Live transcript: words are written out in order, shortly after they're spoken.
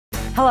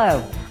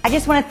Hello, I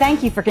just want to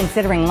thank you for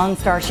considering Lone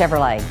Star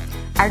Chevrolet.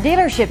 Our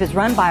dealership is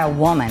run by a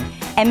woman,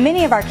 and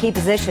many of our key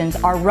positions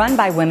are run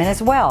by women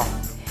as well.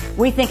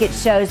 We think it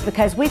shows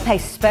because we pay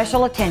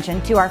special attention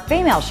to our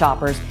female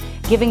shoppers,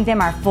 giving them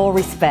our full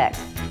respect.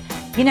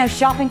 You know,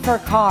 shopping for a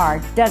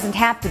car doesn't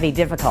have to be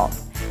difficult.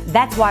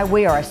 That's why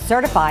we are a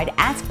certified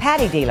Ask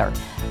Patty dealer,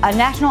 a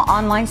national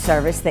online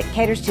service that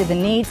caters to the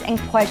needs and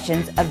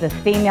questions of the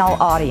female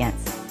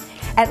audience.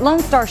 At Lone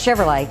Star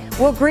Chevrolet,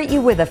 we'll greet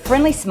you with a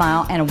friendly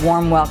smile and a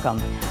warm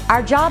welcome.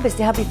 Our job is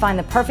to help you find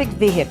the perfect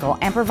vehicle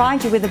and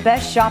provide you with the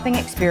best shopping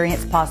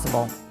experience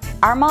possible.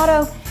 Our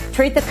motto,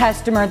 treat the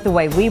customer the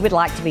way we would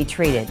like to be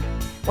treated.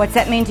 What's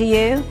that mean to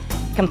you?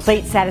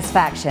 Complete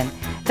satisfaction.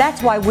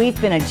 That's why we've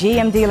been a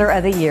GM Dealer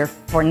of the Year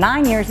for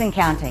 9 years and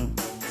counting.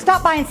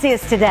 Stop by and see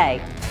us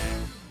today.